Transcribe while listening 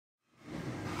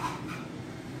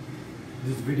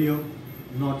this video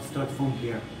not start from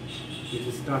here. It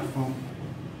will start from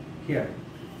here.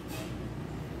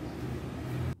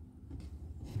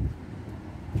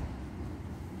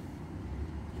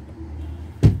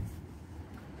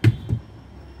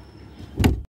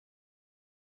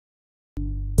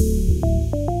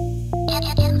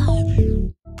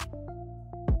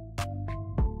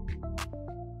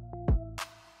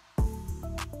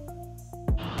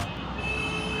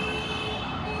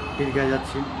 ঈদগাহ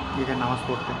যাচ্ছি ঈদের নামাজ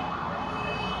পড়তে,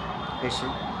 এসে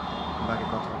বাকি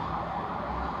কথা।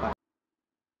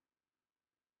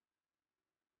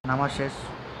 নামাজ শেষ,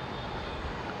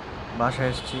 বাসায়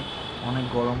এসেছি, অনেক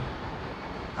গরম।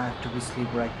 I have to B slip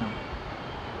right now.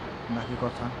 বাকি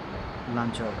কথা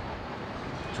লাঞ্চে হবে।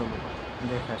 চলো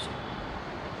দেখে আসি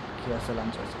কী আছে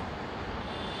লাঞ্চ আছে।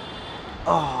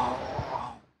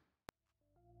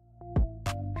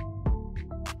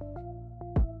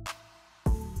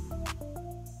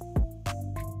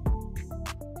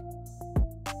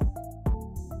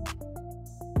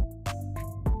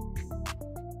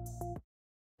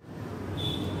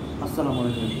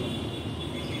 Assalamualaikum.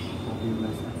 Hope you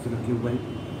guys absolutely well.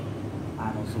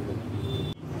 I'm also well.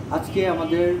 আজকে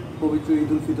আমাদের পবিত্র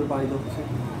ঈদ উল ফিতর পালিত হচ্ছে।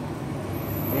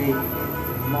 এই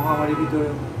মহামারীর ভিতরে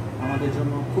আমাদের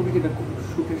জন্য খুবই এটা খুব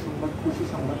সুখের সংবাদ, খুশি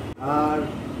সংবাদ। আর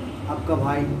আপকা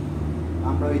ভাই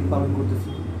আমরা ঈদ পালন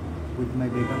করতেছি উইথ মাই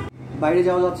বেগম। বাইরে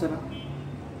যাওয়া যাচ্ছে না,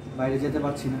 বাইরে যেতে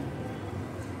পারছি না।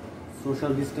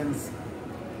 সোশ্যাল ডিস্টেন্স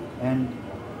অ্যান্ড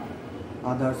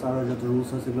আদার্স আরও যত রুলস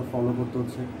আছে সেগুলো ফলো করতে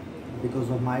হচ্ছে because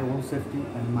of my own safety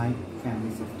and my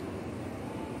family safety.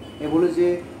 এ বলে যে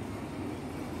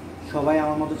সবাই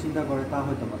আমার মতো চিন্তা করে তা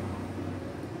হতে পারে।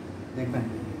 দেখবেন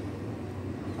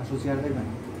আসলে চেয়ার দেখবেন।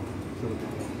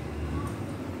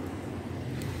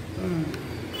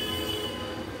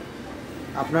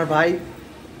 আপনার ভাই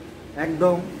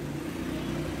একদম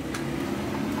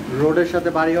রোডের সাথে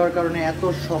বাড়ি হওয়ার কারণে এত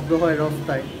শব্দ হয়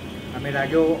রাস্তায়, আমি এর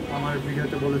আগেও আমার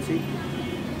ভিডিওতে বলেছি।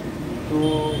 তো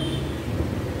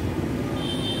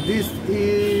দিস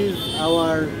ইজ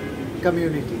আওয়ার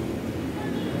কমিউনিটি।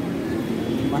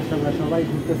 মাশাআল্লাহ সবাই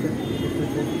ঘুরতেছে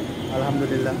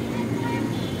আলহামদুলিল্লাহ,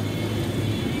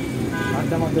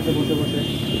 আড্ডা মারতেছে বসে বসে।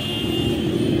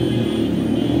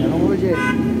 এবং ওই যে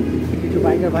কিছু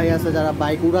বাইকের ভাই আছে যারা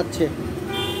বাইক উড়াচ্ছে,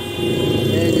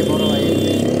 এই যে বড় ভাই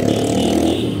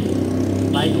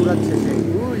বাইক উড়াচ্ছে, সে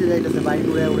যাইতেছে বাইক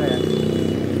উড়ে উড়ে।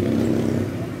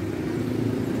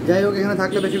 যাই হোক, এখানে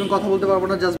থাকলে বেশিক্ষণ কথা বলতে পারবো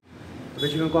না, জাস্ট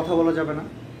বেশিক্ষণ কথা বলা যাবে না,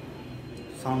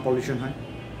 সাউন্ড পলিউশন হয়।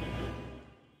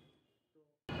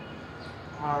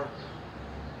 আর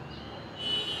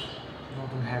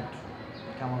নতুন হ্যাট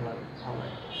কেমন লাগে? ভালো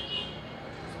লাগে।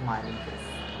 স্মাইলিং ফেস,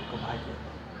 খুব ভাইকে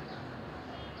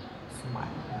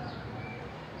স্মাইল।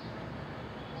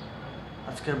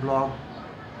 আজকের ব্লগ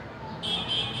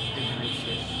এখানেই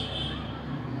শেষ।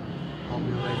 Hope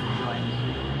you guys enjoying the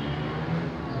video.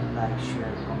 Like,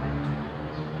 share, comment,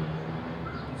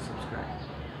 subscribe.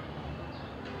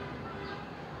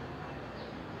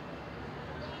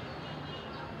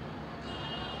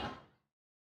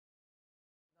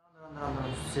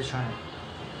 শেষ হয় না।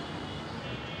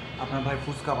 আপনার ভাই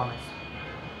ফুচকা বানাইছে,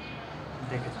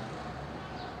 দেখে যান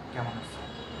কেমন আছে।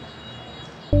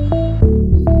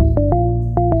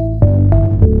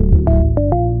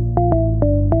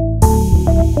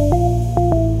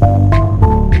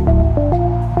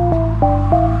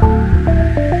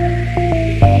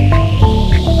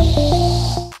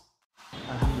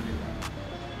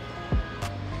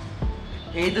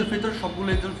 ঈদ উল ফিতর সবগুলো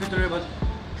ঈদ উল ফিতরের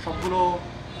সবগুলো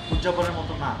উদযাপনের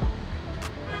মতো না,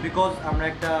 বিকজ আমরা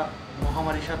একটা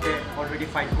মহামারীর সাথে অলরেডি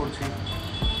ফাইট করছি।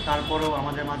 তারপরেও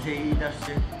আমাদের মাঝে ঈদ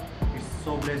আসছে। It's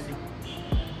so blessing.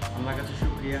 আল্লাহর কাছে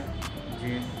শুকরিয়া যে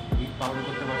ঈদ পালন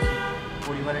করতে পারছি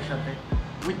পরিবারের সাথে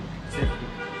উইথ